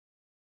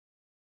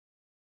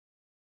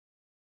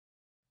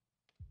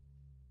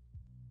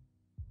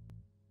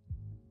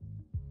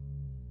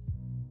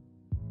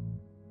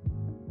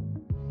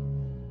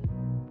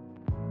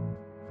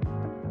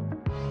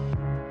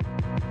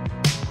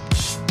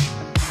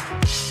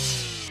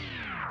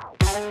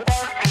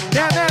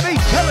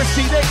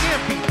jealousy, they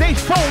envy, they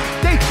phony,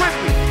 they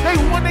friendly. They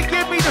wanna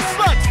give me the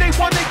slugs, they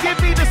wanna give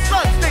me the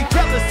slugs. They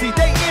jealousy,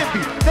 they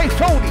envy, they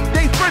phony,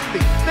 they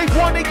friendly. They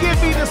wanna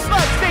give me the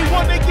slugs, they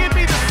wanna give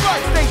me the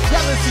slugs. They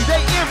jealousy,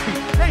 they envy,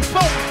 they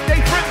phony, they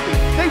friendly.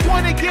 They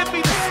wanna give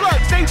me the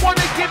slugs, they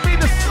wanna give me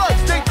the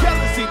slugs. They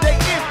jealousy, they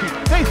envy,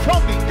 they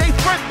phony, they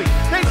friendly.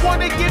 They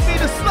wanna give me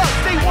the slugs,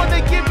 they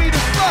wanna give me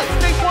the slugs.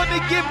 They wanna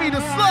give me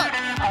the slugs.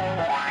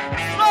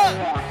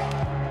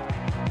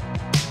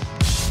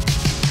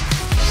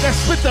 That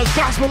spit the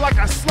gospel like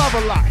a slobber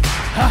lie.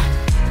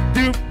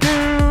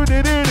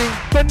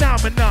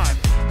 Phenomenon.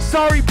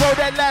 Sorry, bro,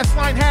 that last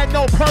line had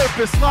no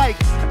purpose. Like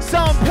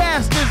some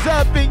pastors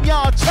up in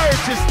y'all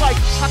churches. Like,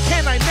 how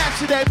can I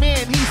match that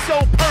man? He's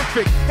so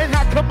perfect. And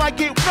how come I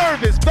get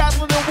nervous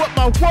battling on what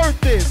my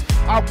worth is?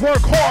 I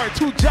work hard,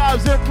 2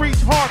 jobs and preach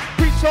hard.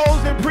 Preach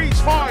hoes and preach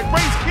hard.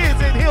 Raise kids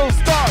and heal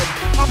stars.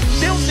 I'm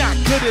still not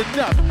good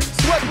enough.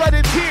 Sweat, blood,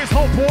 and tears,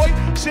 homeboy.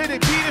 Should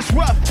it be this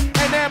rough?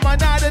 And am I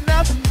not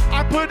enough?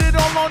 I put it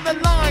all on the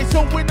line,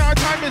 so when our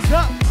time is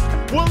up,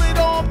 will it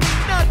all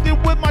mean nothing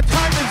when my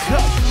time is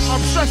up? I'm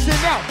stressing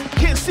out,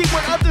 can't see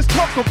what others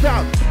talk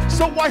about,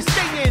 so I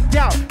stay in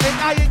doubt, and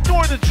I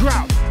ignore the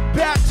drought.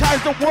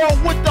 Baptize the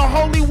world with the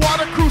holy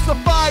water,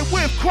 crucified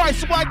with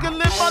Christ so I can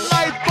live my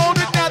life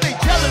bolded. Now they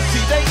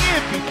jealousy, they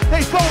envy,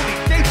 they phony,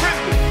 they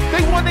friendly.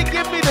 They wanna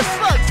give me the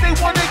slugs, they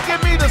wanna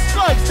give me the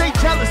slugs. They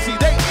jealousy,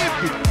 they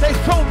envy, they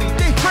phony,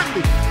 they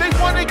friendly. They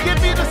wanna give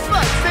me the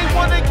slugs, they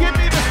wanna give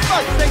me the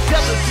slugs. They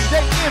jealousy,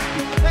 they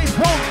envy, they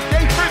phony,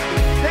 they friendly.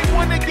 They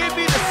wanna give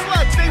me the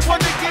slugs, they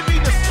wanna give me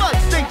the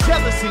slugs. They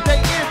jealousy, they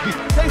envy,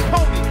 they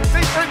phony,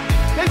 they friendly.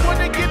 They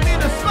wanna give me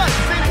the slugs,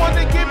 they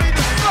wanna give me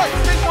the slugs.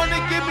 They wanna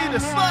give me the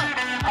slugs.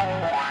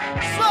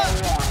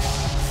 Slugs.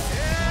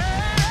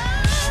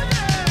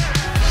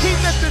 He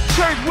left the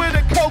church with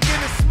a coke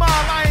and a smile.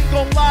 I ain't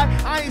gon' lie,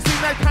 I ain't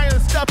seen that kind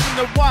of stuff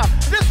in a while.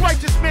 This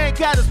righteous man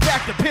got us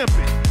back to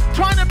pimping,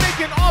 trying to make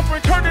an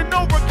offering, turning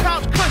over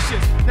couch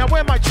cushions. Now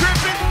am I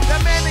tripping?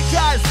 That man of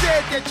God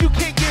said that you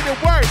can't get a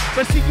word,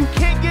 but see, you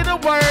can't get a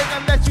word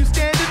unless you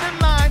stand in the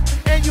line,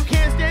 and you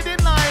can't stand in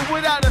line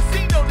without a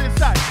C note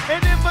inside.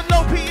 An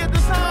envelope here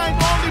designed,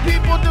 only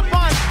people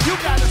divine. You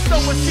gotta sow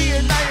a seed,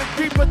 and I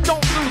agree, but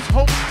don't lose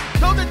hope.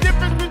 Know the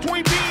difference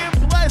between being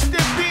blessed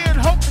and being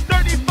hope.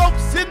 30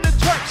 folks in the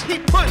church, he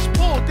pushed,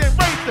 pulled, and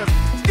raped us,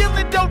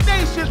 stealing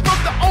donations from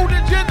the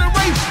older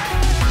generation.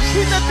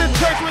 He left the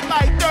church with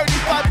like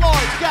 35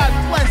 large. God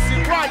bless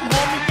him, right,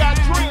 homie, got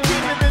dreams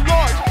even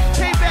enlarged.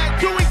 Came back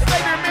 2 weeks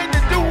later, man,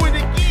 to do it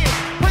again.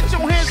 Put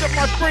your hands up,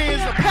 my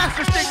friends, the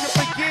pastor stick up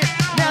again.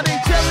 Now they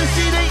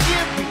jealousy, they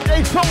envy,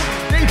 they phony,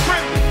 they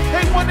friendly.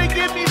 They wanna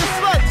give me the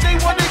slugs, they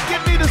wanna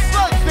give me the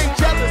slugs. They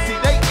jealousy,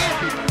 they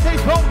envy, they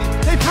phony,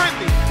 they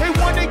friendly. They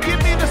wanna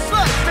give me the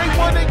slugs, they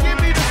wanna give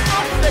me the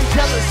slugs. They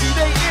jealousy,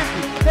 they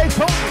envy, they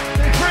phony,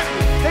 they friendly.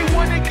 They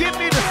wanna give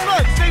me the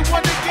slugs, they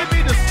wanna give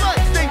me the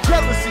slugs. They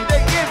jealousy,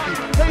 they envy,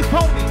 they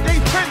phony, they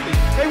friendly.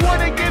 They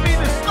wanna give me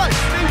the slugs,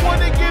 they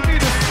wanna give me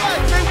the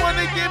slugs. They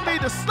wanna give me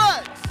the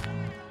slugs.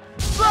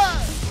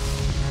 Slugs.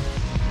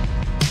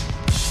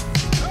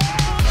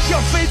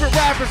 Your favorite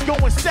rappers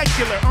going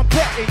secular, I'm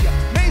betting ya.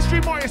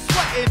 Mainstream artists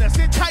sweating us,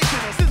 enticing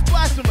us, it's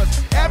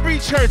blasphemous. Every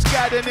church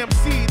got an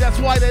MC, that's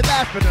why they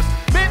laugh at us.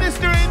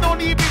 Ministering on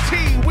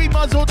EBT, we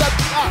muzzled up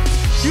the ops.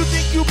 You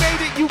think you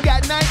made it, you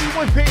got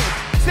 91 fans.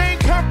 Same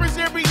conference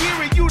every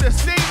year and you the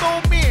same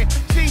old man.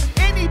 See,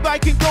 anybody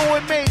can go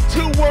and make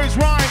 2 words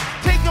rhyme.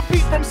 Take a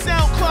peek from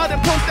SoundCloud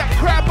and post that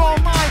crap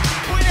online.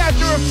 But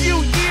after a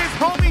few years,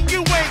 homie, you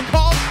ain't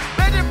called.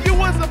 Bet if you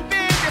was a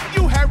fan, if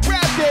you had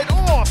rapped at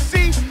all.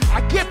 See, I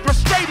get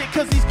frustrated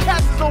cause these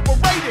cats is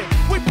overrated.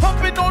 We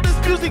pumping all this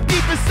music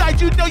deep inside,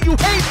 you know you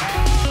hate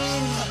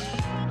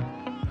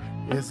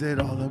it. Is it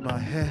all in my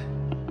head?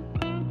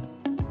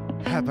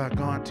 Have I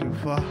gone too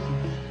far?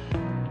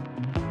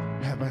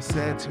 Have I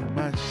said too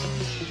much?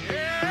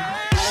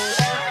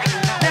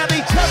 Now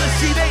they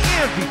jealousy, they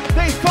envy,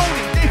 they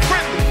phony, they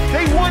friendly.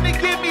 They wanna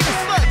give me the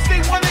slugs,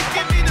 they wanna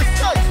give me the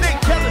slugs. They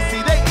jealousy,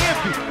 they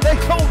envy, they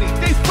phony,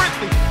 they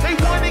friendly. They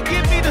wanna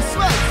give me the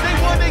slugs, they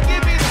wanna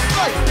give me the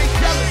slugs. They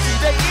jealousy,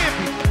 they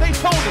envy, they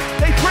phony,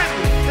 they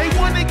friendly. They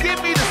wanna give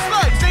me the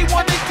slugs, they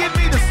wanna give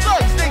me the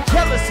slugs. They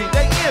jealousy,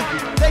 they envy,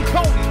 they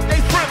phony,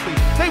 they friendly.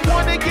 They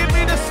wanna give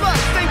me the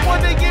slugs, they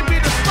wanna give me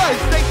the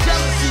slugs. They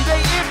jealousy,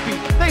 they envy,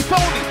 they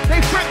phony,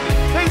 they friendly.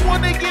 They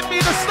wanna give me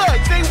the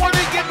slugs, they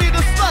wanna give me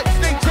the slugs.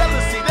 They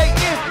jealousy, they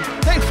envy,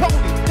 they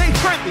phony, they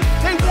friendly.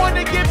 They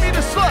wanna give me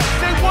the slugs,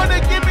 they wanna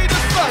give me the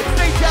slugs.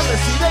 They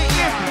jealousy, they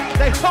envy,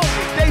 they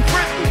phony, they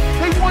friendly.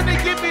 They wanna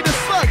give me the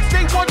slugs,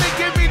 they wanna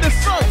give me the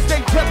slugs.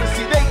 They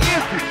jealousy, they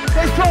envy,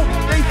 they phony,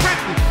 they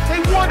friendly.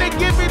 They wanna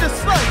give me the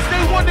slugs,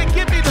 they wanna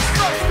give me the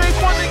slugs. They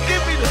wanna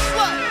give me the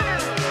slugs.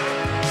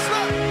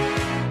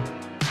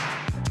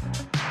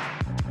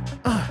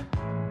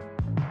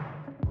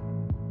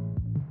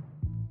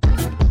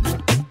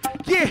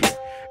 Yeah,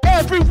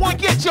 everyone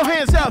get your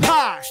hands up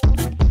high.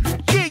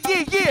 Yeah,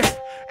 yeah, yeah.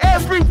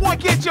 Everyone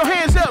get your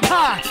hands up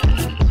high.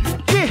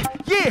 Yeah,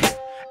 yeah.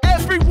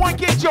 Everyone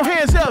get your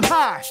hands up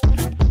high.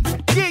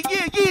 Yeah,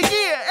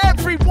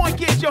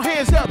 get your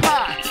hands up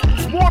high.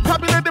 More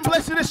popular than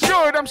blessed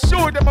assured. I'm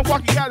sure that my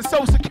walking God is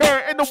so secure.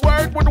 And the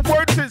word, when the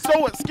word is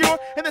so obscure,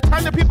 and the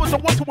time that people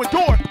don't want to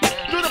endure.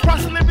 Through the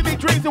process of living their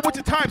dreams in which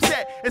the time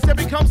set. Instead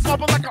becomes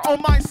something like our own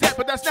mindset.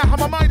 But that's not how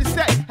my mind is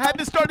set. I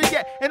haven't started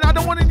yet. And I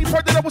don't want any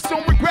part that I will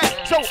soon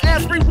regret. So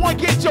everyone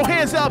get your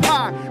hands up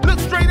high. Look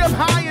straight up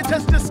high and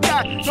touch the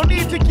sky. No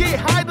need to get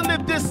high to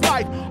live this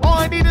life. All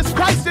I need is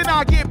Christ and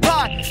I'll get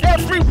by.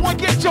 Everyone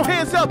get your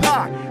hands up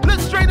high.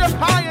 Look straight up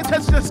high and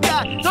touch the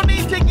sky. No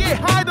need to get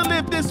high to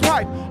live this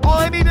life. All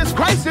I need is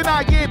Christ and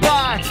I get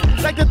by.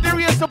 Like the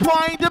theory of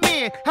supply and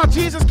demand. How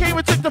Jesus came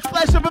and took the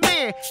flesh of a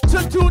man.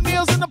 Took 2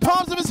 nails in the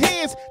palms of his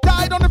hands.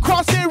 Died on the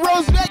cross and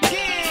rose back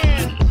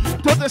in.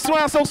 Does that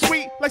sound so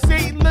sweet? Like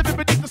Satan living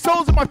beneath the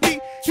soles of my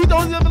feet. He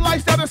don't live a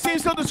lifestyle that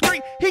seems so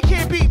discreet. He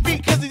can't beat me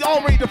because he's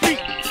already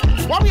defeated.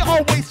 Why we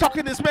always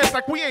talking this mess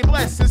like we ain't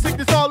blessed? And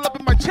sickness all up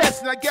in my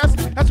chest. And I guess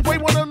that's the way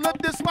we want to live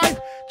this life.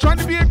 Trying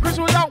to be a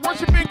Christian without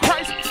worshiping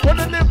Christ. Want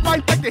to live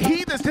life like the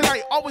heathens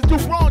tonight. Always do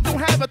wrong, don't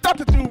have a thought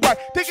to do right.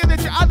 Thinking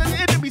that you're out of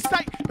the enemy's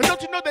sight. But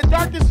don't you know that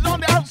darkness is on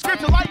the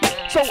outskirts of light?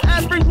 So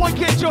everyone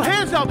get your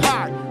hands up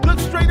high. Look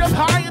straight up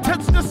high and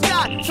touch the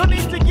sky. No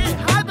need to get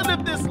high to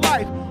live this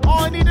life.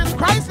 All I need is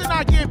Christ and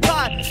I get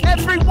by.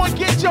 Everyone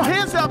get your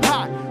hands up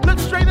high. Look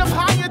straight up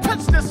high and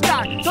touch the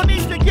sky. No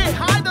need to get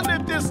high to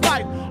live this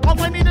life. All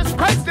I need is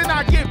Christ and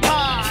I get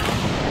by.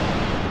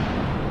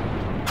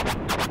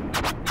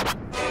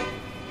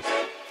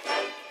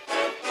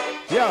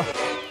 Yeah.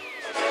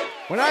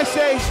 When I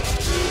say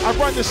I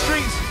run the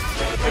streets,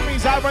 it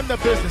means I run the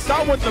business.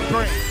 I run the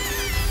brand.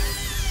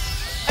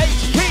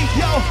 HP,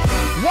 yo,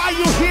 why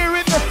you here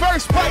in the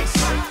first place?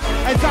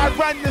 As I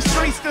run the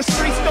streets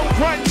don't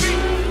run me.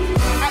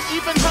 I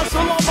even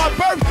hustle on my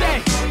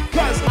birthday,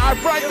 cause I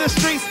run the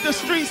streets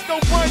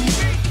don't run me.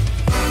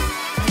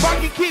 If I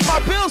can keep my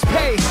bills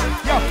paid,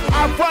 yo,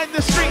 I run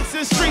the streets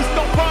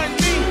don't run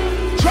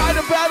me. Try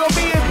to battle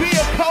me and be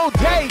a cold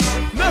day.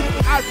 Look,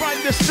 I run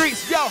the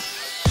streets, yo.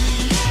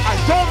 I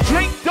don't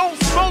drink, don't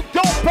smoke,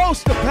 don't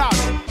boast about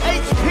it.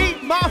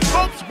 HP, my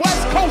folks,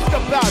 West Coast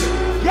about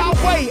it.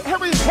 Yahweh,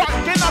 every part,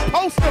 then I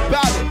post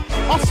about it.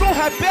 Also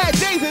have bad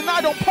days and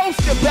I don't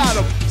post about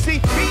them. See,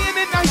 me and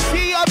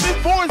NIC up in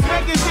Forbes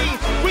magazine.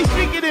 We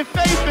speak it in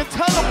faith and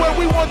tell them where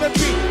we want to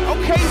be.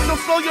 Okay, so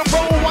slow your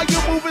roll while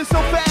you're moving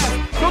so fast.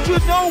 Don't you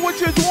know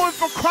what you're doing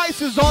for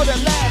Christ is all that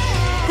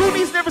lasts?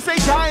 Goonies never say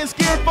die and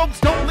scared folks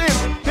don't live.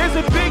 There's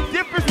a big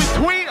difference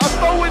between a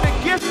throw and a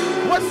gift.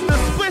 What's the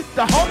split?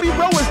 The homie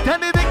bro has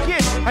done it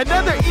again.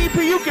 Another EP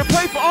you can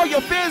play for all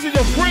your fans and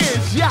your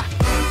friends. Yeah,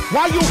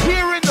 why you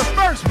here in the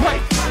first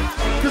place?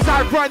 Cause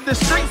I run the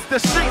streets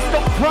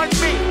don't run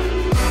me.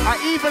 I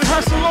even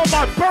hustle on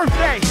my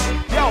birthday.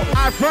 Yo,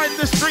 I run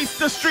the streets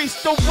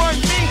don't run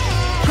me.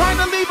 Trying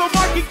to leave a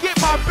mark and get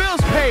my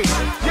bills paid.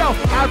 Yo,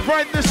 I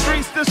run the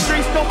streets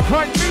don't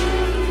run me.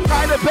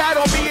 Try to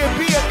battle me and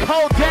be a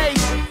cold day.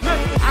 Look,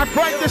 I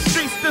run the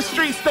streets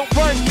don't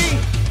run me.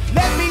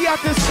 Let me out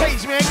this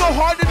cage, man. Go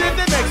harder than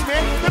the next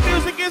man. The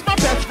music is my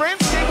best friend.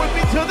 Stay with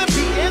me till the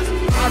beat ends.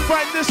 I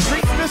run the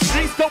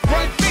streets don't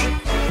run me.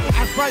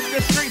 I run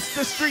the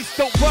streets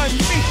don't run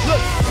me.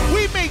 Look,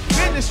 we make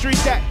ministries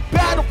that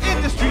battle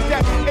industries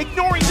that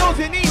ignoring those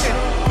in need and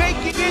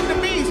making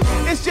enemies.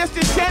 It's just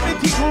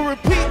insanity. We'll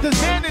repeat the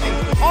vanity.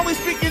 Only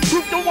speaking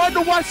truth, don't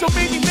wonder why so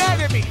many mad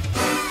at me.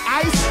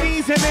 I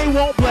sneeze and they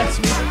won't bless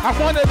me. I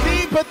wanna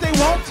leave but they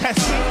won't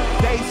test me.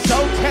 They so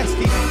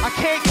testy. I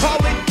can't call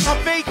it. I'm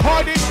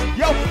fake-hearted.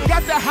 Yo,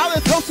 got the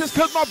halitosis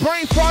cause my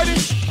brain farted.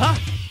 Huh?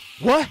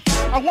 What?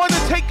 I wanna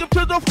take him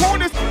to the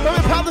forest, from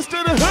the palace to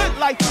the hood,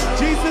 like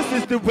Jesus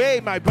is the way,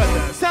 my brother.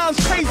 Sounds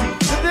crazy.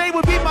 Today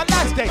would be my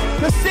last day.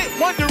 To sit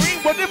wondering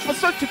what if I'm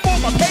searching for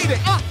my payday.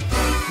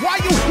 Why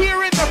you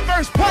here in the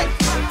first place?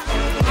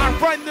 I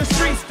run the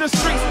streets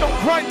don't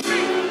run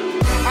me.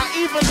 I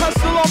even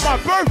hustle on my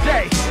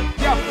birthday.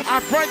 Yo,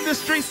 I run the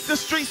streets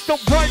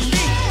don't run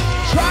me.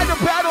 Try to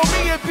battle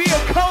me and be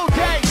a cold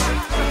day.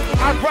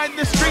 I run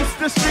the streets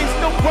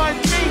don't run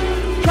me.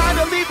 Try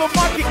to leave a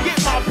mark and get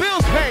my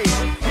bills paid.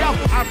 Yo,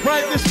 I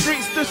run the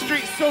streets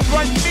don't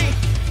run me.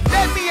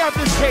 Let me out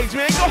this cage,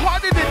 man. Go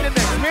harder than the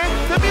next man.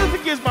 The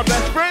music is my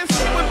best friend.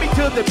 Stay with me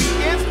till the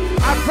beat ends.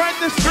 I run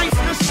the streets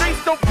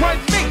don't run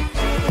me.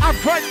 I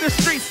run the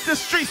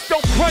streets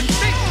don't run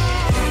me.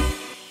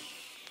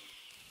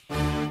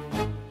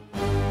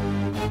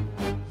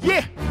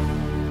 Yeah.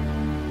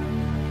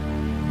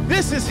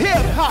 This is hip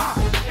hop,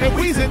 and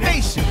we's a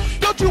nation.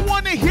 Don't you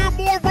want to hear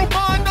more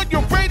Rohmon on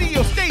your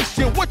radio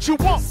station? What you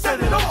want? Set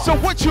it off. So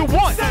what you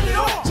want? Set it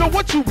off. So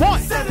what you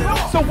want? Set it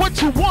off. So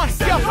what you want?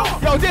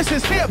 Yo, this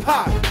is hip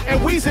hop,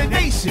 and we's a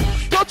nation.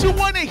 Don't you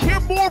want to hear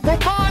more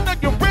Rohmon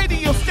on your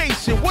radio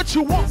station? What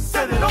you want?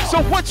 Set it off.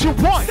 So what you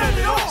want? Set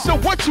it off. So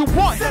what you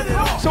want? Set it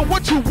off. So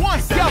what you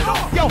want?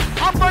 Yo,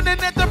 I'm running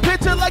at the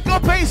pitcher like a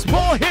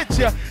baseball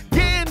hitcher.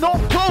 Getting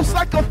on close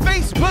like a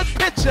Facebook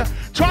picture.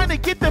 Trying to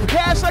get the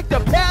pass like the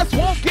pass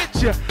won't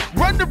get you.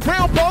 Run the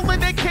brown ball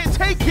and they can't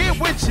take it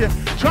with you.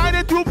 Trying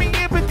to do me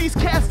in, but these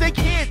cats, they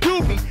can't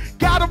do me.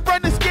 Got them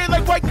running scared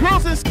like white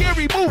girls in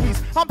scary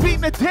movies. I'm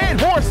beating a dead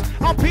horse.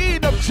 I'm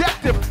being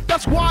objective.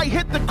 That's why I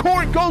hit the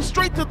core and go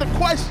straight to the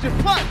question.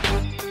 Plus,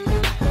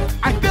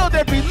 I failed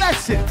every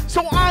lesson,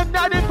 so I'm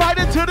not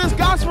invited to this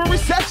gospel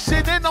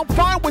reception, and I'm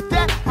fine with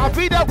that. I'll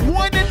be that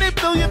one in a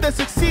million that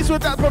succeeds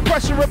without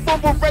pressure and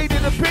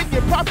overrated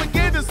opinion.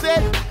 Propaganda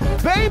said,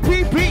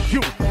 baby, beat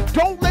you.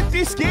 Don't let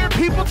these scared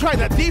people try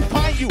to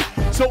define you.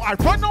 So I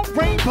run on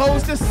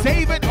rainbows to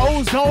save an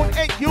ozone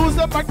and use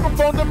a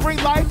microphone to bring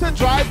life to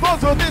dry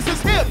bones. So this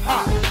is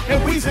hip-hop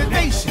and we's a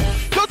nation.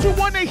 Don't you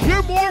want to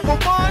hear more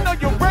Rohmon on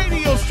your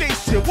radio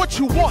station? What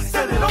you want?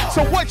 Set it off.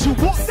 So what you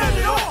want? Set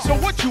it off. So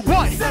what you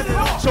want? Set it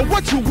off. So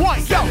what you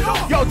want?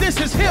 Yo, this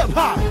is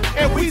hip-hop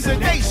and we's a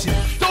nation.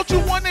 Don't you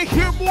want to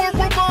hear more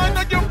Rohmon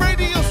on your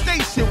radio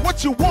station?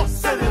 What you want?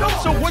 Set it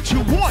off. So what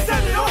you want?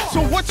 Set it off.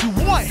 So what you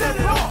want? Set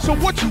it off. So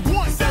what you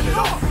want? Set it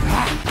off.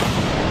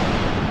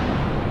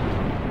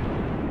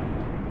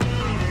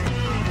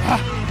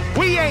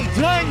 We ain't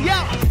done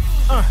yet.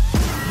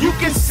 You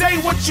can say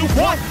what you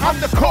want. I'm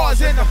the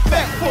cause and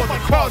effect for the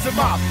cause of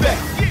my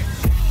effect.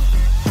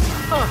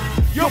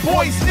 Your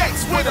boy's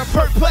next with a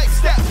perplex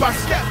step by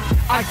step.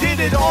 I did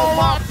it all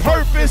on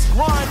purpose,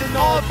 grinding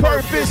on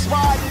purpose,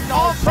 riding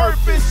on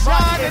purpose,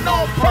 shining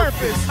on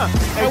purpose.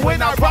 And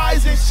when I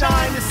rise and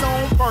shine, it's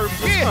on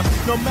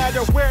purpose. No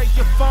matter where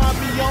you find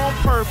me, on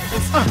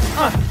purpose.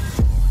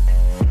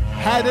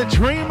 Had a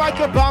dream I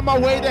could buy my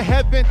way to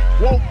heaven.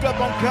 Woke up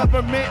on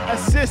government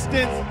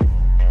assistance.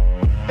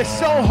 It's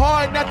so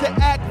hard not to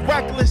act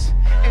reckless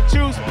and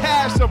choose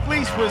paths of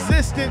least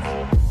resistance.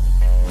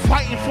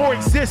 Fighting for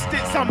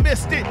existence, I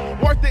missed it.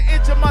 Worth the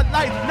inch of my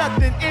life,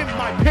 nothing in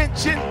my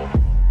pension.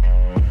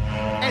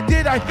 And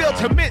did I fail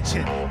to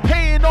mention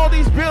paying all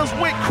these bills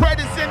with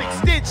credits and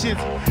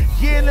extensions?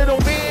 Yeah, little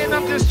man,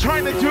 I'm just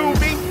trying to do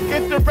me.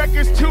 If the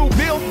record's 2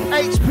 bills,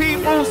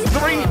 HP moves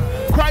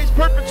 3. Christ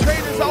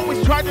perpetrators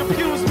always try to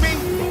abuse me.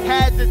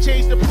 Had to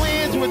change the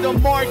plans with a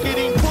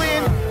marketing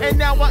plan. And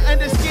now I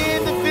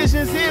understand the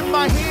vision's in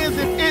my hands.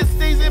 If it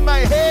stays in my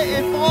head,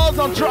 it falls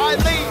on dry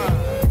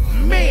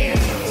land. Man,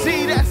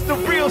 see, that's the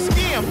real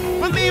scam.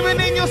 Believing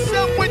in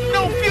yourself with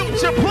no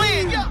future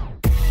plan.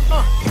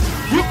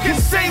 You can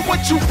say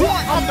what you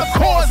want. I'm the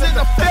cause and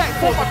effect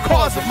for the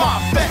cause of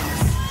my effects.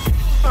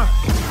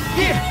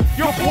 Yeah,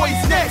 your boy's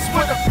next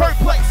with a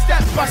perplex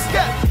step by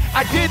step.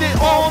 I did it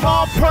all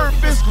on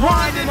purpose,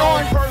 grinding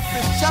on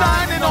purpose,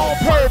 shining on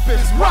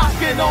purpose,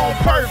 rocking on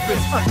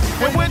purpose.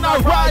 And when I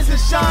rise and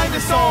shine,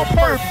 it's on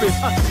purpose.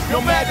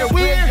 No matter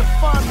where you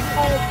find me,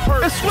 on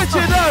purpose. Let's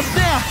switch it up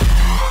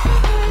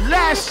now.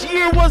 Last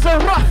year was a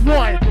rough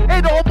one.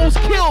 It almost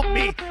killed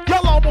me.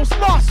 Y'all almost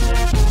lost.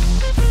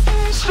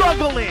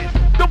 Struggling.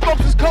 The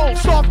folks is cold,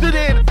 softer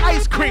than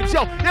ice creams.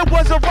 Yo, it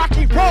was a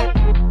rocky road.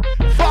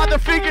 Father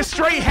figure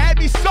straight had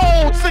me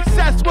sold.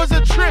 Success was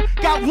a trip,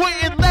 God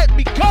wouldn't let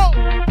me go.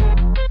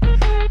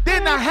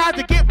 Then I had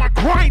to get my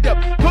grind up,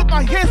 put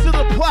my hands to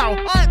the plow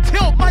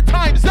until my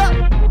time's up.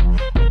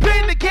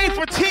 Been in the game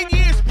for 10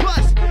 years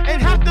plus,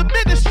 and half the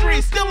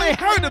ministry still ain't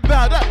heard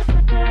about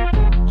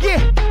us.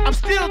 Yeah, I'm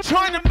still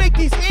trying to make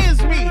these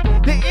ends meet.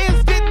 The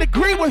ends didn't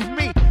agree with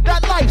me,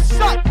 that life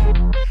sucked.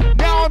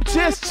 Now I'm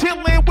just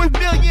chilling with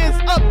millions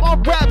up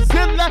on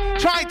Rapzilla,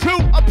 trying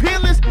to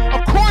appeal this.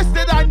 Of course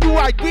that I knew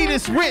I'd be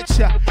this rich.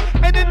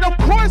 And then of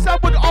course I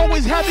would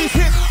always have these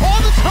hits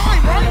all the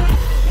time,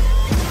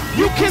 right?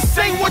 You can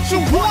say what you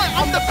want,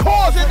 I'm the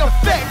cause and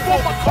effect for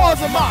the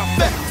cause of my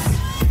effects.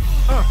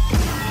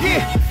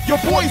 Yeah, your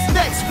boy's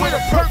next with a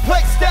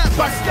perplex step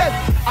by step.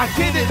 I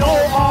did it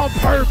all on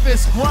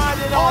purpose,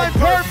 grinding on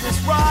purpose,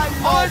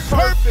 riding on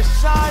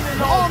purpose,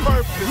 shining on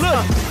purpose.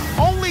 Look,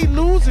 only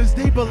losers,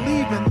 they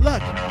believe in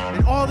luck,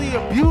 and all the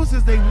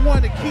abusers, they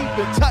want to keep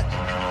in touch.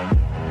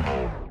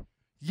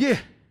 Yeah,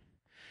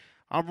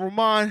 I'm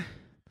Rohmon.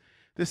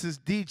 This is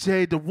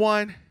DJ The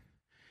One.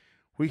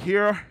 We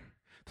here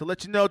to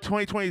let you know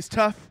 2020 is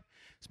tough.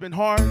 It's been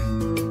hard,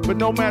 but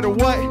no matter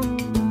what,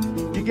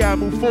 you gotta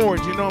move forward,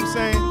 you know what I'm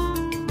saying?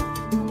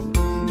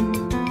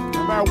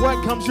 No matter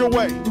what comes your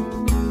way.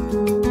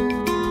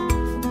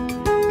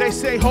 They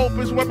say hope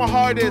is where my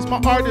heart is. My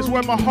art is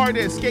where my heart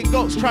is.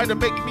 Scapegoats try to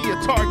make me a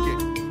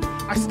target.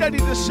 I study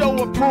to show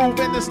and prove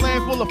in this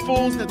land full of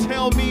fools to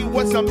tell me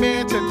what's a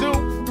man to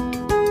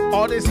do.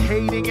 All this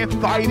hating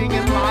and fighting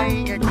and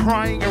lying and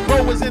crying and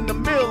woe is in the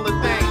middle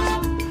of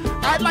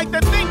things. I like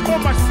to think for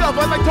myself.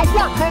 I like to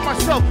work for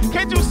myself.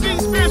 Can't you see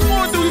spirits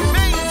more through these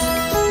things?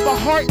 My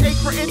heart ache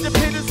for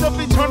independence of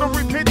eternal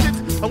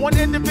repentance. I want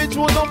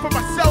individual alone for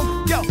myself.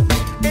 Yo,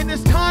 in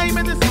this time,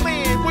 in this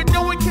land, where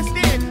no one can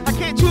stand, I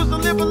can't choose to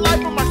live a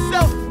life for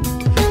myself.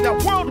 Now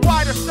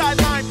worldwide or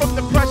sideline from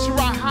the pressure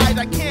I hide,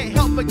 I can't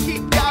help but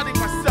keep doubting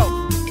myself.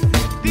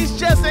 These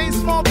just ain't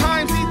small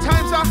times, these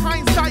times are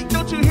hindsight.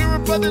 Don't you hear a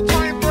brother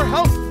trying for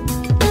help?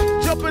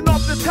 Jumping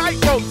off the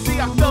tightrope, see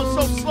I felt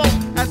so slow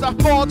as I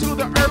fall to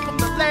the earth from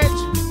the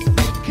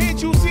ledge.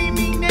 Can't you see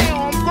me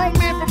now? I'm a grown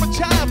man from a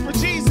child for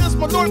Jesus,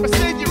 my Lord, my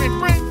Savior and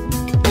friend.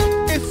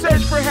 In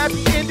search for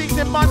happy endings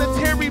and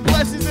monetary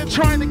blessings and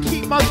trying to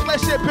keep my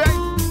flesh at bay.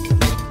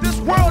 This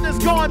world has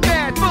gone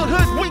mad. For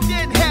hood we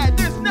didn't have.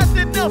 There's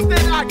nothing else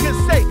that I can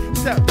say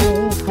except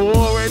move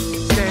forward,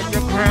 stand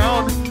your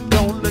ground,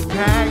 don't look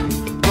back,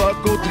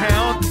 buckle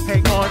down,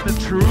 hang on the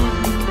truth,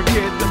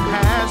 forget the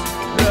past,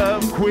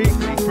 love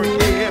quickly,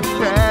 forgive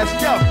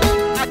fast. Yo,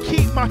 I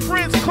keep my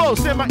friends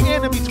close and my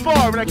enemies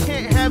far, and I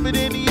can't have it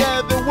any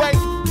other way.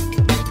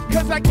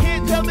 Cause I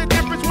can't tell the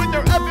difference when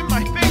they're up in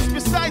my face.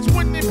 Besides,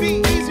 wouldn't it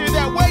be easier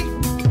that way?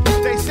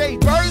 They say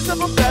birds of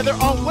a feather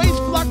always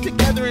flock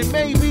together, and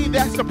maybe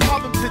that's the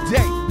problem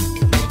today.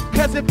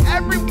 Cause if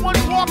everyone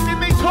walked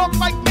and they talked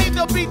like me,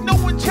 there'll be no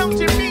one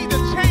challenging me to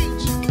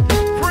change.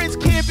 Friends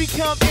can't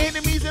become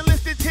enemies in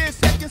less than 10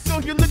 seconds, so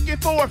if you're looking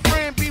for a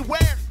friend,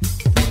 beware.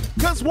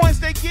 Cause once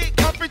they get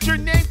comfort, your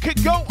name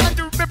could go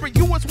under. Remember,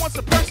 you was once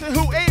a person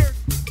who erred.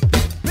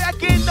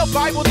 Back in the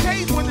Bible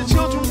days when the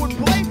children would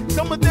play,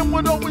 some of them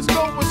would always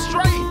go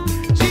astray.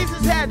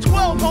 Jesus had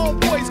 12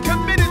 homeboys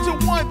committed to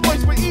one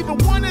voice, but even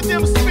one of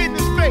them spit in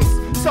his face.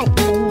 So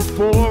move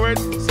forward,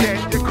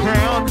 stand your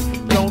ground,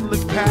 don't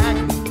look back,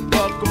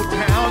 buckle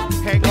down,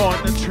 hang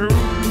on the truth,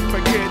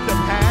 forget the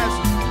past,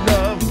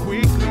 love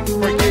quickly,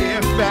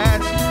 forgive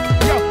fast.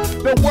 Yo,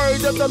 the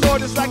word of the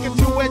Lord is like a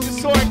two-edged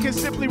sword, can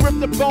simply rip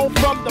the bone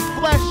from the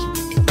flesh.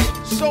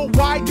 So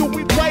why do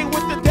we play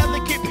with the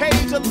delicate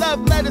page of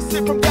love letters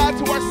sent from God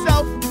to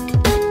ourselves?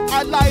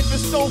 Our life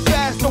is so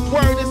fast, the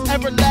word is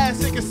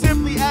everlasting, can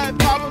simply add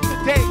problems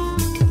to days.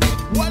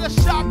 What a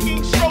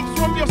shocking strokes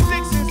from your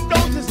sticks and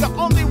stones is the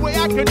only way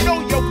I can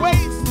know your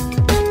ways.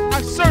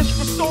 I searched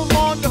for so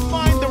long to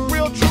find the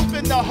real truth,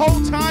 and the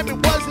whole time it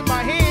was in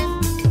my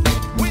hand.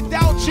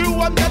 Without you,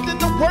 I'm nothing.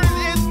 The word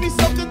is me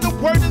something. The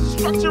word is the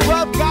structure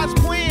of God's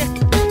plan.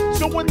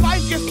 So when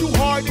life gets too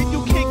hard and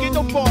you can't get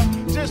no far,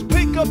 just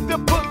pick up the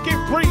book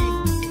and read,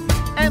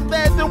 and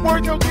let the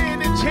word go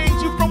in and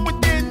change you from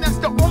within. That's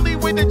the only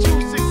way that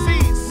you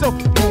succeed. So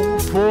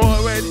move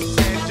forward,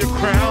 stand your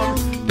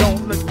ground,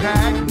 don't look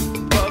back,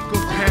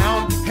 buckle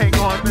down, hang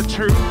on the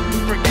truth,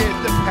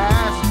 forget the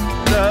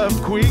past,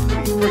 love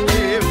quickly,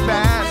 forgive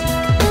fast.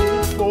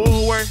 Move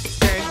forward,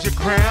 stand your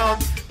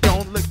ground,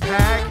 don't look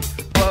back,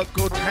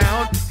 buckle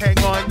down, hang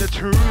on the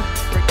truth,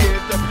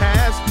 forget the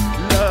past,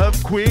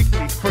 love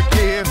quickly,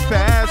 forgive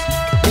fast.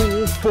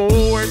 Move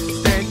forward,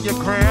 stand your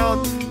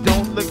ground,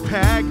 don't look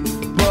back,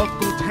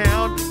 buckle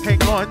down,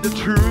 hang on the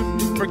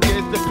truth,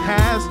 forget the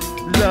past,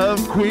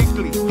 love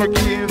quickly,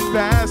 forgive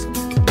fast.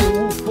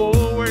 Move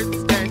forward,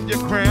 stand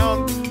your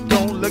ground,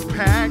 don't look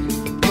back,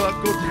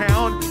 buckle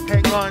down,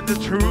 hang on the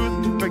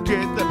truth,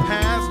 forget the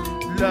past,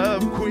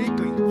 love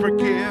quickly,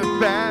 forgive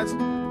fast.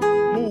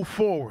 Move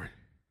forward.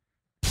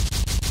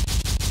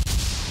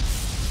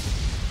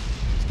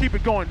 Let's keep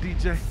it going,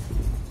 DJ.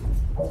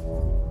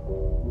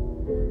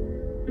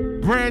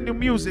 Brand new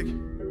music.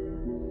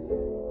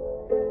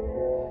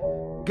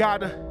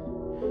 Gotta,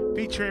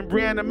 featuring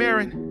Brianna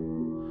Marin.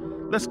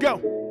 Let's go.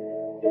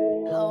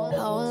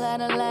 Whole lot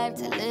of life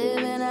to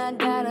live and I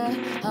got a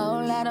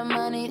whole lot of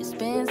money to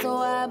spend, so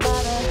I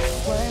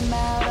bother worrying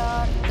about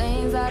all the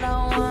things I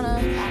don't wanna.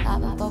 I've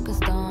been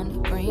focused on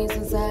the green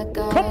since I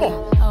got Come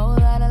on. a whole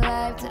lot of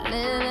life to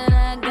live and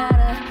I got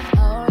a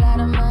whole lot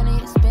of money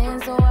to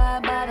spend, so I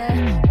bother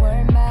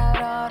worrying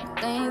about all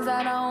the things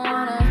I don't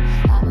wanna.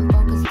 I've been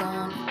focused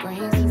on the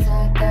green since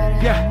I got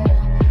it. Yeah.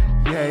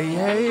 Yeah,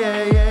 yeah,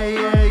 yeah, yeah,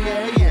 yeah,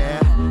 yeah, yeah.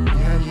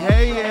 Yeah,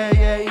 yeah,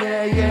 yeah,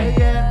 yeah, yeah,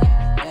 yeah.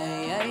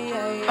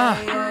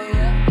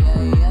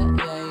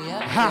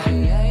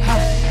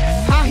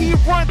 How he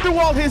run through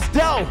all his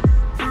dough.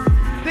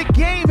 The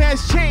game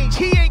has changed,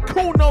 he ain't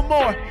cool no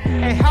more.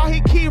 And how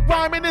he keep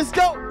rhyming is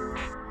dope.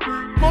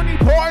 Money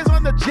bars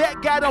on the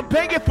jet, got him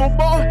begging for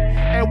more.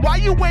 And why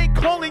you ain't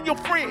calling your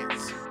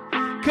friends?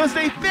 Cause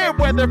they fair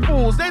weather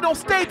fools, they don't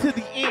stay to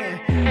the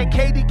end. And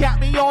Katie got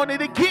me on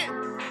it again.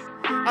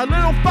 A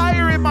little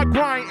fire in my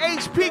grind,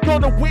 HP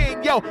gonna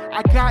win. Yo,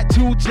 I got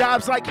 2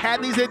 jobs like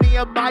Hadley's and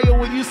Nehemiah.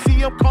 When you see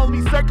them call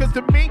me sir, cause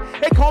to me,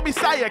 they call me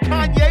sire.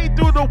 Kanye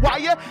through the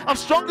wire, I'm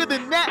stronger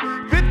than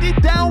that. 50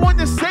 down on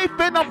the safe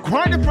and I'm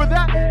grinding for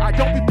that. I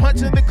don't be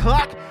punching the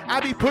clock, I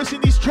be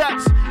pushing these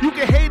tracks. You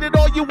can hate it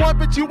all you want,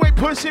 but you ain't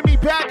pushing me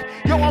back.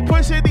 Yo, I'm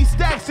pushing these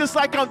stacks just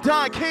like I'm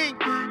Don King.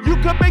 You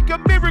can make a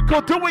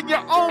miracle doing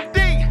your own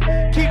thing.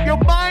 Keep your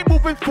mind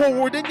moving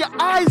forward and your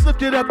eyes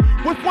lifted up,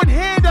 with one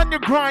hand on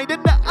your grind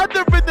and the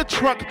other in the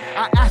truck.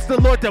 I asked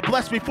the Lord to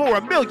bless me for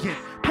 $1 million.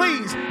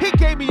 Please, he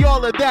gave me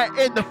all of that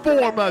in the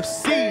form of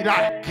seed.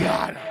 I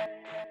got it.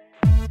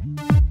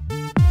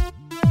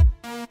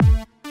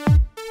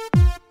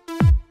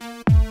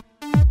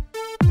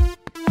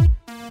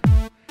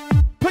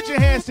 Put your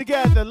hands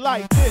together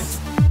like this.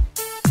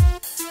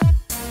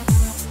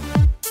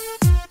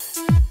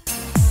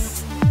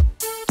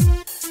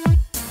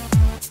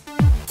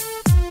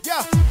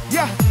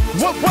 Yeah,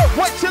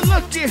 what you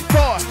looking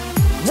for?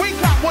 We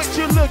got what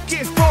you're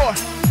looking for.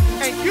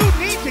 And you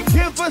need to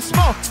give us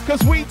more,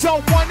 cause we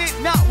don't want it,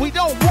 no, we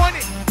don't want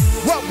it.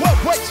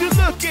 What you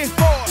looking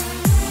for?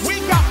 We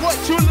got what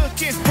you're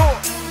looking for.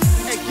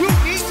 And you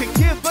need to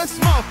give us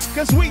more,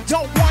 cause we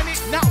don't want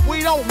it, no,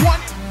 we don't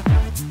want it.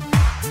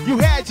 You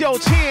had your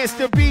chance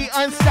to be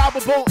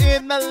unstoppable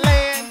in the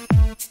land.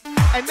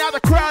 And now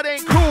the crowd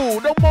ain't cool.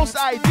 The most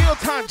ideal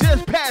time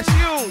just passed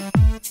you.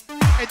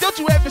 And don't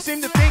you ever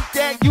seem to think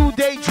that you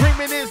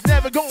daydreaming is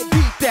never gonna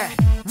beat that.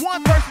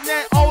 One person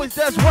that always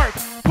does work,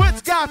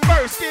 puts God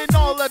first in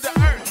all of the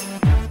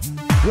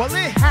earth. Well,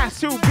 it has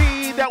to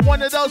be that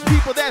one of those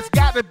people that's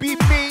gotta be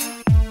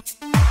me.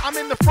 I'm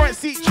in the front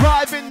seat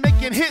driving,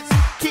 making hits,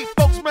 keep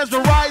folks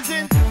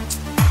mesmerizing.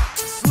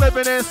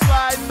 Slipping and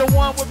sliding, the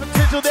one with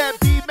potential that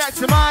be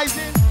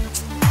maximizing.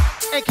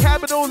 And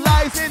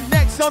capitalizing,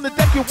 next on the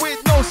deck with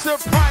no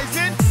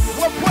surprising.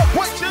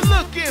 What you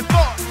looking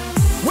for?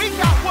 We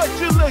got what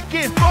you're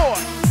looking for.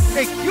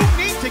 And you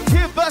need to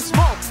give us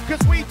more, cause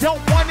we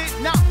don't want it,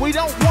 nah, we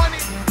don't want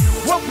it.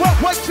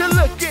 What you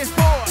looking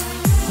for?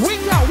 We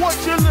got what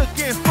you're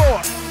looking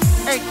for.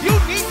 And you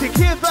need to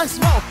give us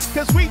more,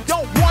 cause we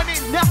don't want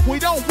it, nah, we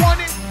don't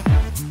want it.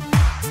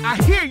 I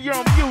hear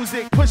your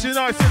music, pushing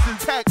our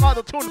senses back,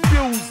 auto-tune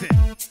abusing.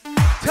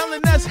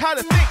 Telling us how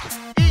to think,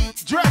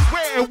 eat, dress,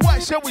 where, and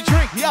what shall we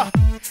drink, yeah.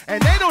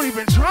 And they don't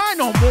even try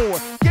no more,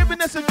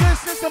 giving us a good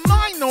sense of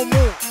mind no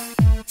more.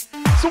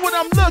 So what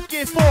I'm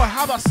looking for,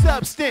 how about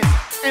substance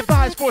and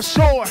vibes for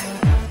sure?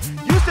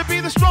 Used to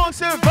be the strong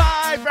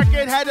survive,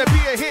 record had to be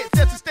a hit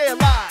just to stay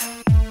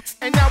alive.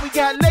 And now we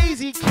got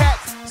lazy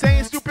cats,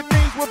 saying stupid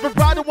things with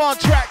vibrato on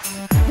tracks.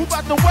 Move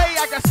out the way,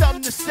 I got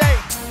something to say.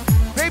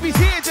 Baby's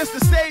here just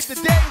to save the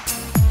day.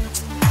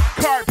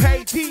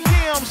 Carpe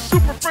diem,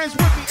 super friends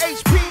with the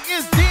HP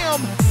is dim.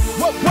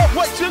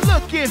 What you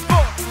looking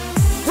for?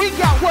 We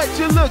got what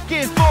you're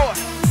looking for.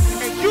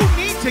 And you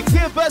need to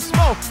give us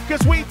more,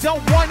 cause we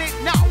don't want it,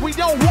 nah, we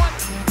don't want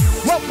it.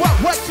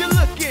 What you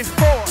looking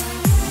for?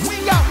 We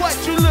got what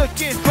you're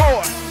looking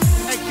for.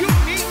 And you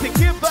need to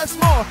give us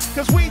more,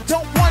 cause we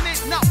don't want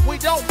it, nah, we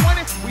don't want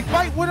it. We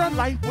fight with our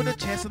life with a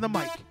chance on the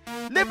mic.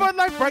 Live our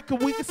life right, cause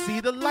we can see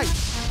the light.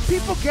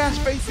 People gas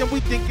face and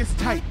we think it's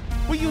tight.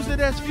 We use it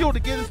as fuel to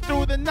get us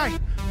through the night.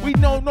 We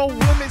know no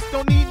limits,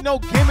 don't need no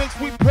gimmicks.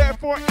 We prepare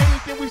for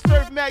anything, we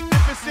serve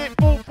magnificent.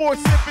 Full force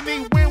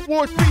symphony, win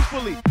wars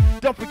peacefully.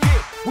 Don't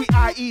forget, we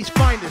IE's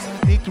finest.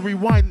 Need to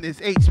rewind this,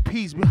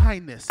 HP's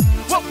behind this.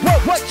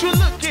 What you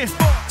looking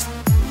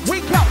for?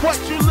 We got what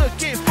you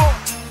looking for.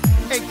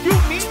 And you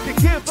need to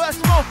give us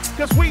more,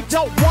 cause we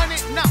don't want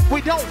it, nah,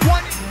 we don't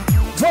want it.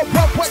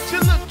 What you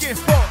looking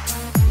for?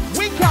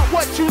 We got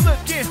what you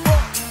looking for.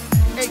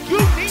 And you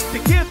need to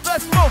give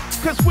us more,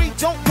 cause we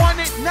don't want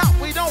it, nah,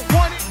 we don't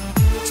want it.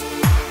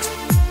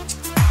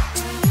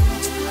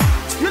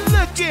 You're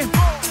looking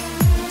for.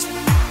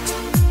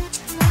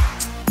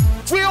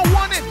 We don't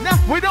want it, nah,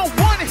 we don't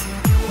want it.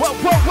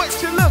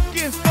 What you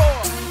looking for?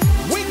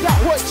 We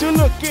got what you're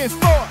looking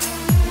for.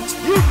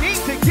 You need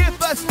to give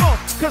us more,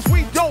 cause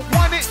we don't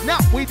want it, nah,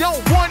 we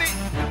don't want it.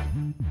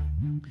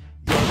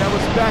 Yeah, that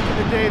was back in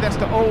the day, that's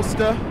the old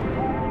stuff.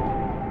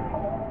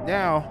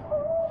 Now,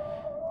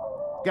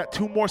 got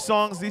two more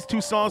songs. These two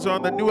songs are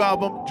on the new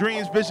album,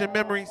 Dreams, Vision,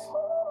 Memories,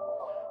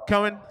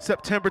 coming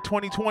September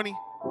 2020.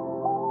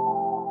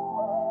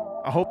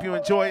 I hope you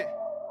enjoy it.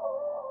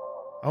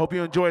 I hope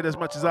you enjoy it as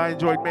much as I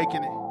enjoyed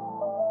making it.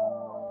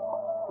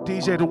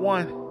 DJ The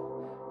One,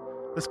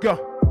 let's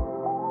go.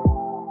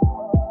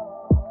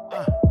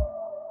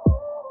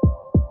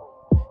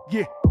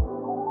 Yeah.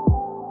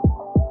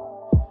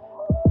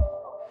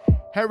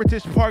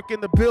 Heritage Park in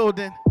the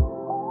building.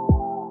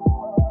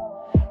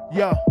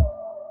 Yo.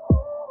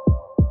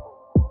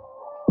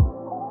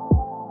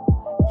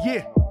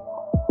 Yeah.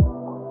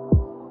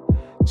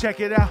 Check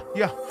it out,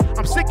 yeah.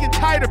 I'm sick and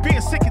tired of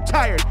being sick and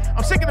tired.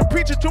 I'm sick of the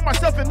preaching to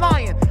myself and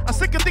lying. I'm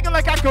sick of thinking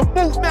like I can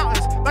move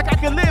mountains, like I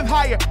can live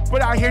higher.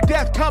 But I hear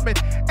death coming,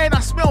 and I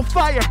smell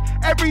fire.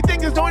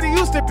 Everything is the way it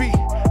used to be.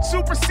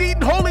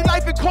 Superseding holy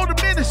life and code of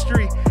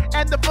ministry.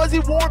 And the fuzzy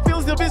warm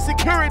feelings of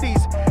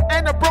insecurities.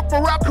 And the broke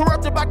morale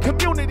corrupted by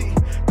community.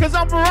 Cause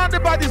I'm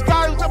surrounded by these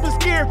guys up and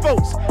scared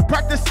folks.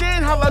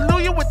 Practicing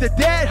hallelujah with the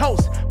dead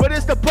host. But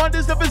it's the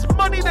abundance of his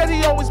money that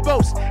he always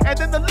boasts. And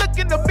then the look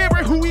in the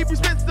mirror who he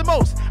respects the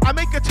most. I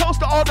make a toast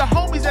to all the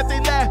homies that they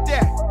laughed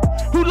at.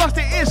 Who lost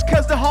their itch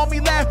cause the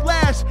homie laughed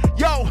last.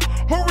 Yo,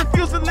 who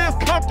refused to live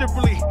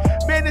comfortably.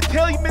 Man, to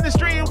tell you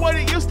ministry ain't what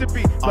it used to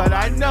be. But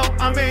I know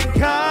I'm in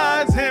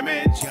God's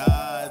image.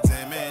 God's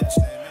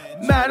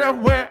image. Matter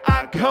where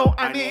I go,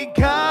 I need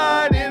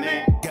God in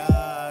it.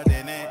 God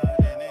in it.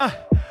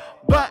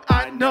 But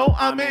I know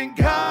I'm in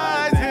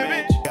God's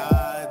image.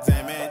 God's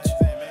image.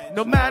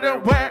 No matter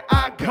where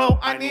I go,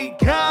 I need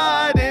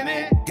God in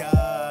it.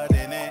 God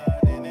in it.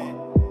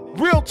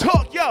 Real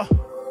talk, yo.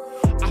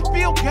 I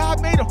feel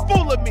God made a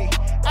fool of me.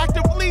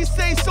 Actively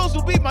say souls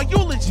will be my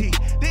eulogy.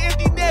 The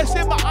emptiness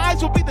in my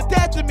eyes will be the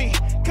death to me.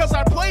 Cause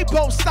I play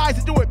both sides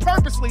and do it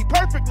purposely,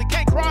 perfectly.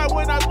 Can't cry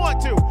when I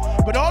want to.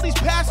 But all these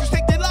pastors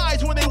take their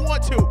lives when they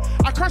want to.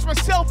 I curse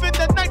myself in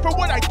the night for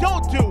what I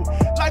don't do.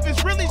 Life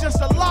is really just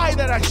a lie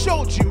that I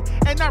showed you.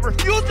 And I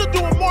refuse to do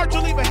a march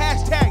or leave a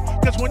hashtag.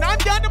 Cause when I'm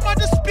down in my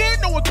despair,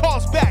 no one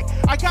calls back.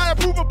 I gotta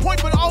prove a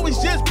point but always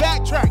just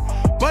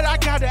backtrack. But I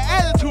got an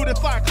attitude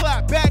if I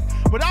clap back.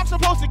 But I'm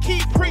supposed to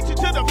keep preaching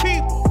to the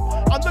people.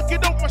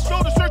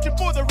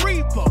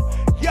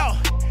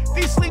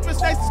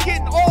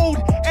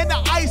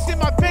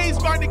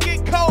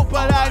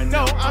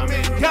 I'm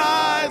in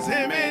God's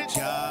image.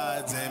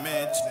 God's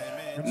image.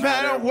 No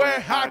matter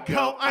where I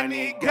go, I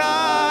need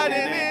God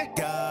in it.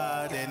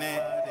 God in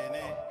it.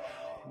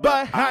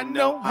 But I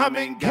know I'm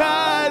in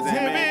God's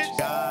image.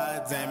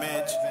 God's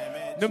image.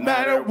 No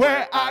matter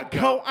where I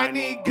go, I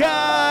need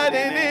God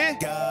in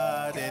it.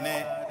 God in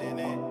it.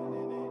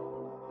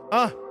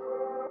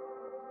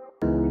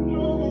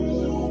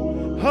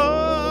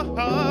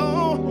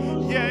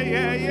 Oh, yeah,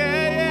 yeah,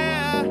 yeah,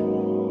 yeah.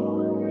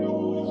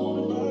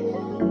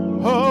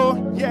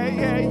 Oh, yeah,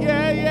 yeah,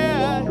 yeah,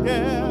 yeah,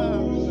 yeah.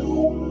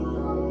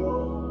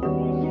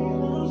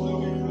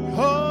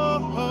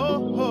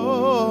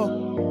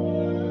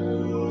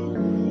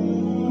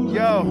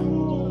 Yo,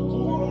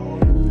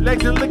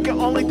 legs and liquor,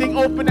 only thing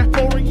open at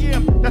 4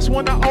 a.m. That's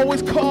when I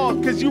always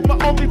call, cause you my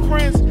only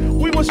friends.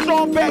 We were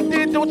strong back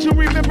then, don't you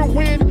remember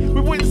when?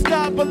 We wouldn't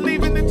stop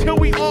believing until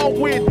we all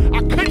win. I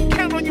couldn't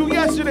count on you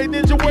yesterday,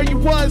 Ninja, where you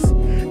was.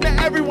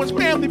 Now everyone's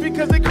family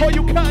because they call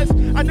you cuz.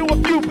 I knew a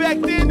few back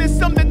then, there's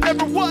some that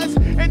never was.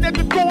 And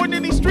after going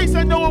in these streets,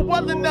 I know it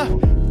well enough.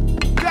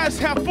 Glass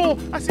half full,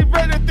 I see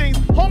redder things.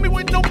 Homie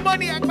with no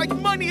money, act like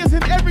money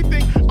isn't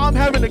everything. I'm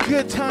having a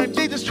good time,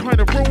 they just trying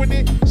to ruin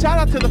it. Shout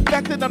out to the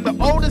fact that I'm the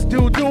oldest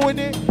dude doing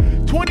it.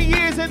 20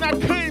 years and I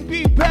couldn't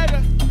be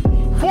better.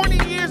 40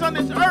 years on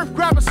this earth,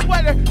 grab a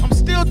sweater. I'm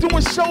still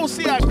doing shows,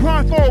 see I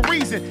grind for a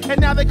reason. And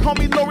now they call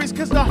me Lori's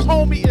cause the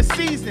homie is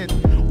seasoned.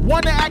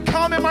 Wanna act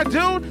common, my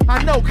dude?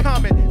 I know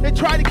common. They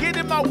try to get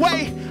in my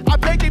way, I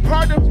beg their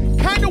pardon.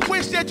 Kinda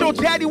wish that your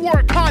daddy wore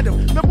a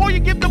condom. The more you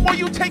give, the more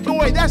you take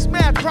away, that's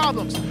mad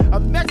problems. A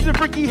Mexican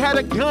freaky had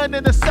a gun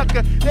and a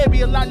sucker. There'd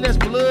be a lot less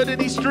blood in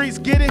these streets,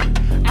 get it?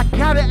 I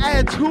got an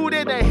attitude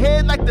in the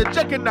head like the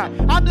juggernaut.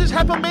 I'm just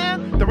half a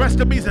man, the rest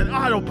of me's an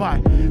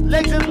Autobot.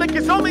 Legs and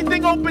liquor's only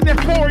thing open at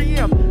 4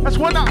 a.m. That's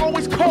when I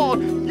always called,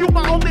 you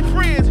my only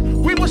friends.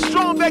 We were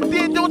strong back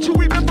then, don't you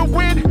remember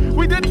when?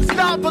 We didn't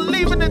stop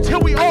believing until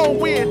we all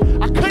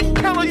win. I couldn't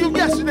count on you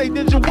yesterday,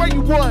 Ninja, where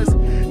you was.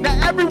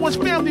 Now everyone's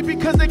family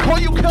because they call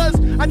you cuz.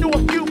 I knew a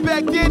few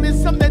back then and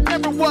some that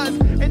never was.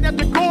 And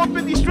after growing up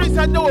in these streets,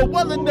 I know it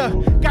well enough.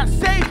 Got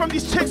saved from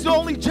these chicks who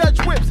only judge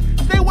whips.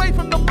 Stay away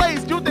from the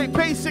lays, do they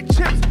basic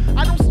chips.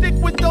 I don't stick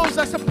with those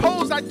I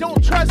suppose I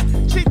don't trust.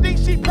 She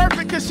thinks she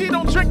perfect cause she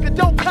don't drink and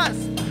don't cuss.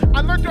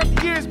 I learned throughout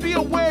the years, be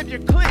aware of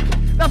your clique.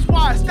 That's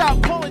why I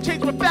stopped calling,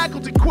 changed my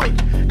faculty quick.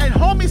 And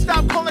homie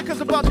stopped calling cause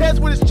about heads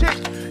with his chick.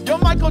 Yo,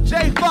 Michael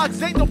J.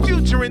 Fox, ain't no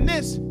future in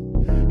this.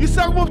 You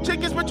sell wolf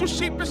chickens, but you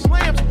sheepish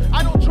lambs.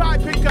 I don't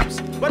drive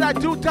pickups, but I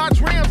do Dodge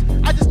Rams.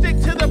 I just stick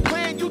to the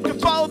plan, you can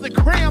follow the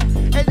cram.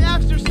 And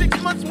after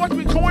 6 months, watch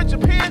me tour in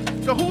Japan.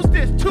 So who's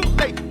this? Too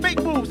late,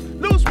 fake moves,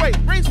 lose weight,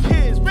 race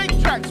kids, make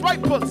tracks,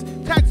 write books,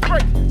 tax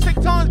breaks.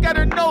 6 tons got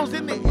her nose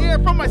in the air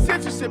from my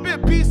censorship.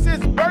 Been B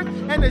since birth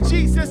and a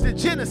G since the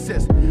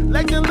Genesis.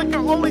 Legs and liquor,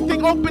 only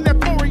thing open at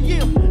 4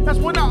 a.m. That's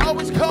when I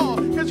always call,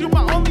 cause you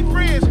my only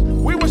friends.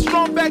 We were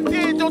strong back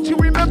then, don't you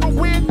remember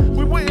when?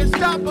 We wouldn't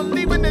stop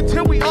believing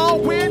until we all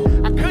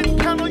win. I couldn't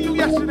count on you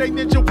yesterday,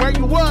 Ninja, where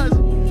you was.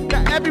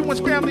 Now everyone's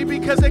family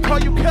because they call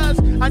you cuz.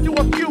 I knew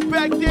a few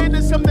back then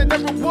and some that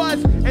never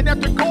was. And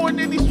after going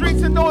in these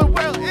streets and knowing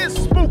well, it's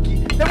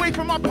spooky. They wait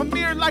for my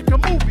premiere like a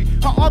movie.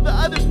 While all the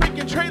others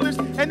making trailers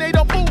and they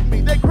don't move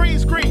me. They green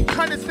screen,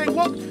 trying to stay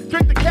woke.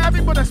 Drink the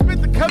cabbage, but I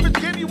spit the coverage,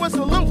 give you a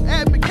salute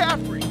at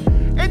McCaffrey.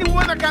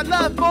 Anyone I got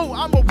love for,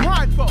 I'm a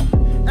ride for.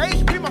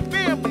 HP my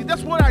family,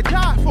 that's what I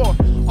die for.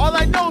 All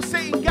I know,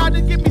 Satan got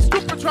to get me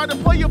stupid. Try to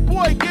play your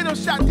boy, get him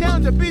shot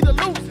down to be the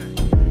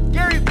loser.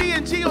 Gary V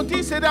and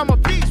G.O.D. said I'm a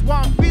beast,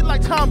 while I'm beat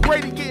like Tom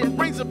Brady, getting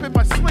rings up in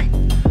my sleep.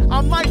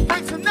 I'm like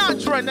Frank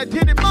Sinatra and I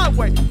did it my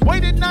way.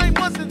 Waited 9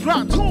 months and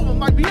dropped 2 of them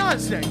like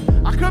Beyonce.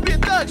 I could be a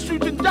thug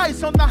shooting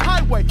dice on the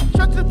highway.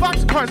 Stretch the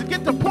box cars and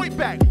get the point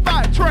back,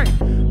 fire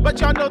train. But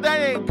y'all know that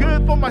ain't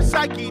good for my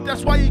psyche.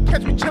 That's why you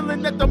catch me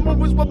chilling at the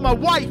movies with my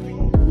wifey.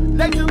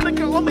 Legs and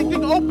liquor, only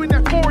thing open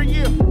at 4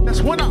 a.m.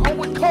 That's when I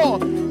always call,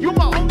 you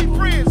my only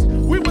friends.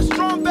 We were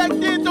strong back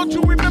then, don't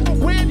you remember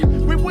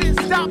when? We wouldn't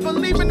stop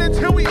believing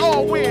until we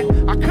all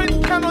win. I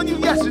couldn't count on you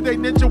yesterday,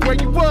 Ninja, where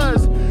you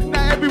was.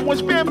 Now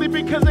everyone's family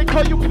because they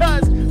call you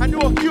cuz. I knew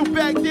a few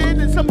back then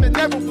and some that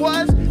never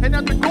was. And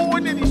after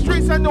going in these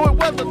streets, I know it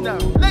well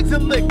enough. Legs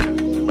and liquor.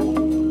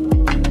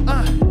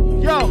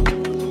 Yo,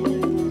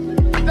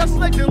 that's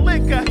legs and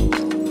liquor.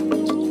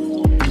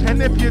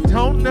 And if you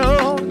don't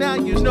know, now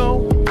you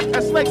know.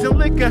 That's legs and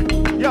liquor.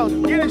 Yo,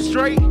 get it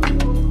straight.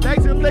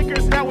 Legs and liquor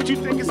is not what you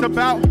think it's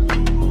about.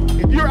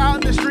 If you're out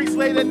in the streets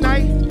late at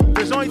night,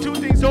 there's only 2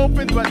 things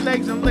open but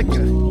legs and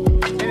liquor.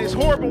 And it's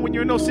horrible when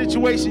you're in those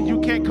situations you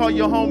can't call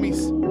your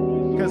homies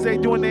because they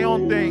doing their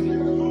own thing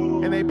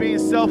and they being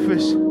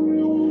selfish.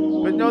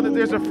 But know that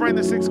there's a friend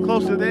that sticks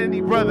closer than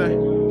any brother.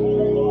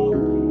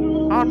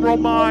 I'm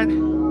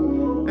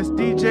Rohmon. That's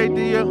DJ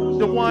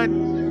the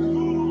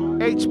one.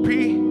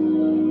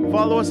 HP.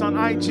 Follow us on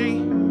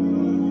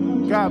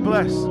IG. God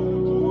bless.